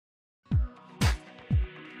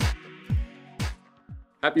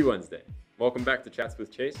Happy Wednesday. Welcome back to Chats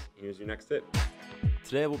with Chase. Here's your next tip.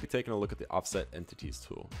 Today we'll be taking a look at the Offset Entities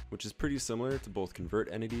tool, which is pretty similar to both Convert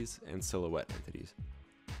Entities and Silhouette Entities.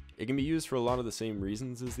 It can be used for a lot of the same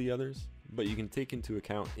reasons as the others, but you can take into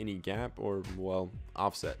account any gap or, well,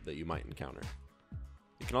 offset that you might encounter.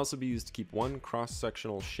 It can also be used to keep one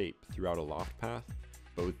cross-sectional shape throughout a loft path,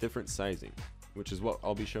 but with different sizing, which is what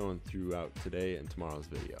I'll be showing throughout today and tomorrow's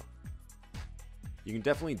video. You can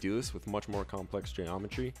definitely do this with much more complex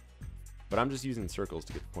geometry, but I'm just using circles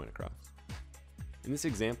to get the point across. In this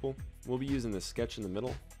example, we'll be using the sketch in the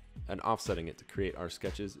middle and offsetting it to create our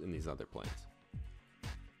sketches in these other planes.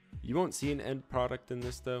 You won't see an end product in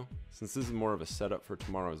this though, since this is more of a setup for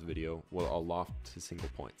tomorrow's video where I'll loft to single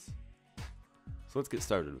points. So let's get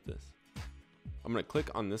started with this. I'm going to click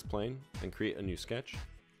on this plane and create a new sketch.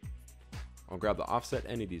 I'll grab the Offset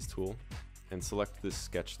Entities tool and select this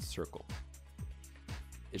sketched circle.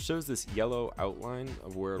 It shows this yellow outline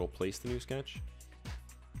of where it'll place the new sketch.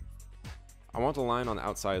 I want the line on the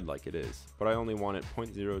outside like it is, but I only want it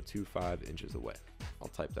 0.025 inches away. I'll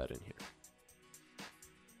type that in here.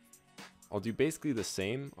 I'll do basically the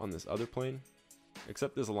same on this other plane,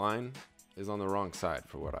 except this line is on the wrong side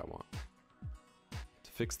for what I want.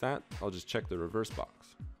 To fix that, I'll just check the reverse box.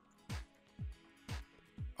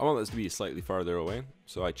 I want this to be slightly farther away,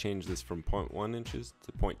 so I change this from 0.1 inches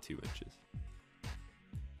to 0.2 inches.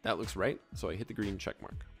 That looks right, so I hit the green check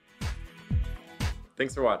mark.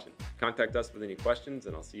 Thanks for watching. Contact us with any questions,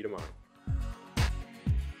 and I'll see you tomorrow.